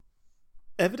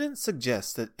Evidence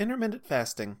suggests that intermittent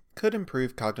fasting could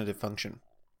improve cognitive function.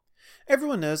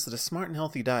 Everyone knows that a smart and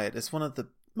healthy diet is one of the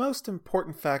most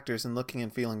important factors in looking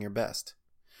and feeling your best.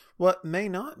 What may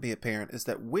not be apparent is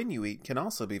that when you eat can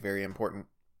also be very important.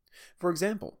 For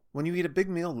example, when you eat a big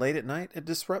meal late at night, it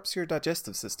disrupts your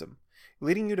digestive system,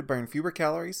 leading you to burn fewer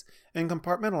calories and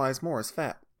compartmentalize more as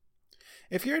fat.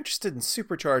 If you're interested in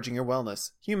supercharging your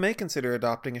wellness, you may consider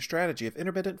adopting a strategy of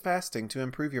intermittent fasting to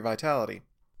improve your vitality.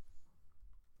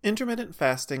 Intermittent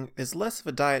fasting is less of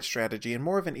a diet strategy and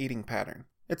more of an eating pattern.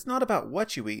 It's not about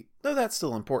what you eat, though that's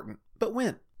still important, but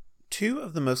when. Two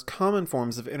of the most common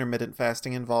forms of intermittent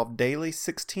fasting involve daily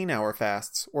 16-hour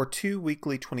fasts or 2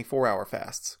 weekly 24-hour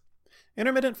fasts.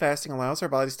 Intermittent fasting allows our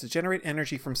bodies to generate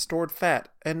energy from stored fat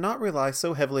and not rely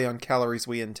so heavily on calories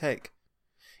we intake.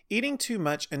 Eating too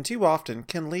much and too often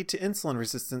can lead to insulin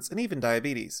resistance and even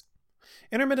diabetes.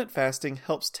 Intermittent fasting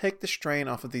helps take the strain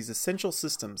off of these essential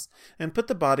systems and put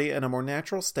the body in a more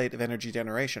natural state of energy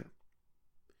generation.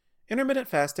 Intermittent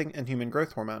fasting and human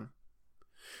growth hormone.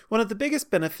 One of the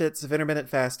biggest benefits of intermittent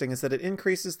fasting is that it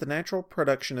increases the natural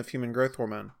production of human growth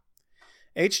hormone.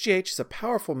 HGH is a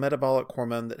powerful metabolic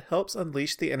hormone that helps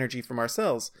unleash the energy from our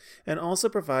cells and also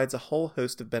provides a whole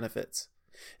host of benefits.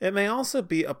 It may also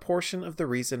be a portion of the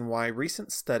reason why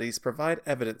recent studies provide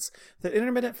evidence that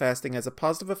intermittent fasting has a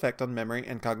positive effect on memory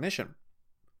and cognition.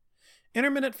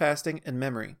 Intermittent fasting and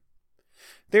memory.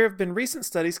 There have been recent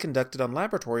studies conducted on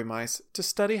laboratory mice to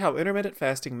study how intermittent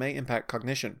fasting may impact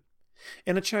cognition.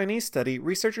 In a Chinese study,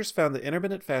 researchers found that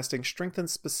intermittent fasting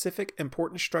strengthens specific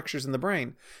important structures in the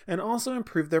brain and also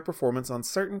improved their performance on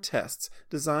certain tests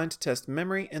designed to test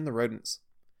memory in the rodents.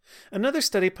 Another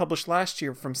study published last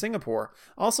year from Singapore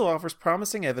also offers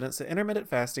promising evidence that intermittent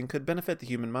fasting could benefit the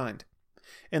human mind.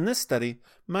 In this study,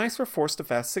 mice were forced to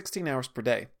fast 16 hours per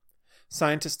day.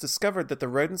 Scientists discovered that the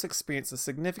rodents experienced a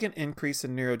significant increase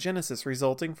in neurogenesis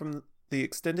resulting from the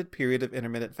extended period of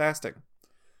intermittent fasting.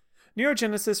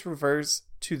 Neurogenesis refers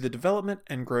to the development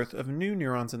and growth of new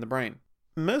neurons in the brain.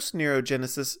 Most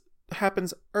neurogenesis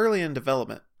happens early in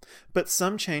development, but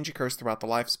some change occurs throughout the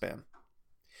lifespan.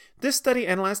 This study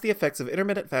analyzed the effects of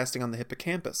intermittent fasting on the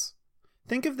hippocampus.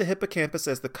 Think of the hippocampus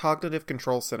as the cognitive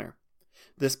control center.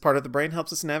 This part of the brain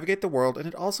helps us navigate the world, and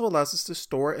it also allows us to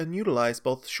store and utilize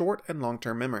both short and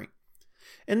long-term memory.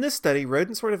 In this study,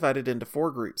 rodents were divided into 4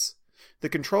 groups. The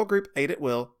control group ate at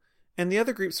will, and the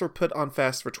other groups were put on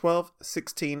fast for 12,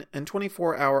 16, and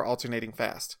 24-hour alternating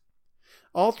fast.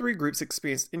 All 3 groups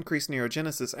experienced increased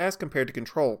neurogenesis as compared to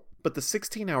control, but the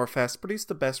 16-hour fast produced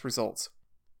the best results.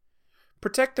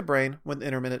 Protect the brain with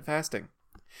intermittent fasting.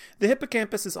 The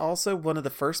hippocampus is also one of the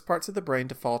first parts of the brain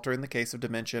to falter in the case of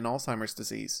dementia and Alzheimer's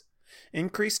disease.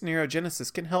 Increased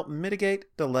neurogenesis can help mitigate,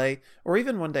 delay, or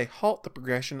even one day halt the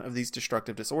progression of these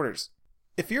destructive disorders.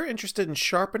 If you're interested in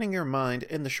sharpening your mind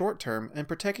in the short term and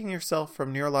protecting yourself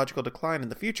from neurological decline in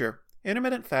the future,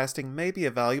 intermittent fasting may be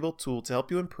a valuable tool to help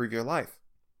you improve your life.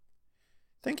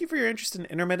 Thank you for your interest in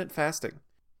intermittent fasting.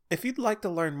 If you'd like to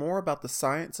learn more about the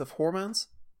science of hormones,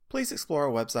 please explore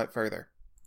our website further.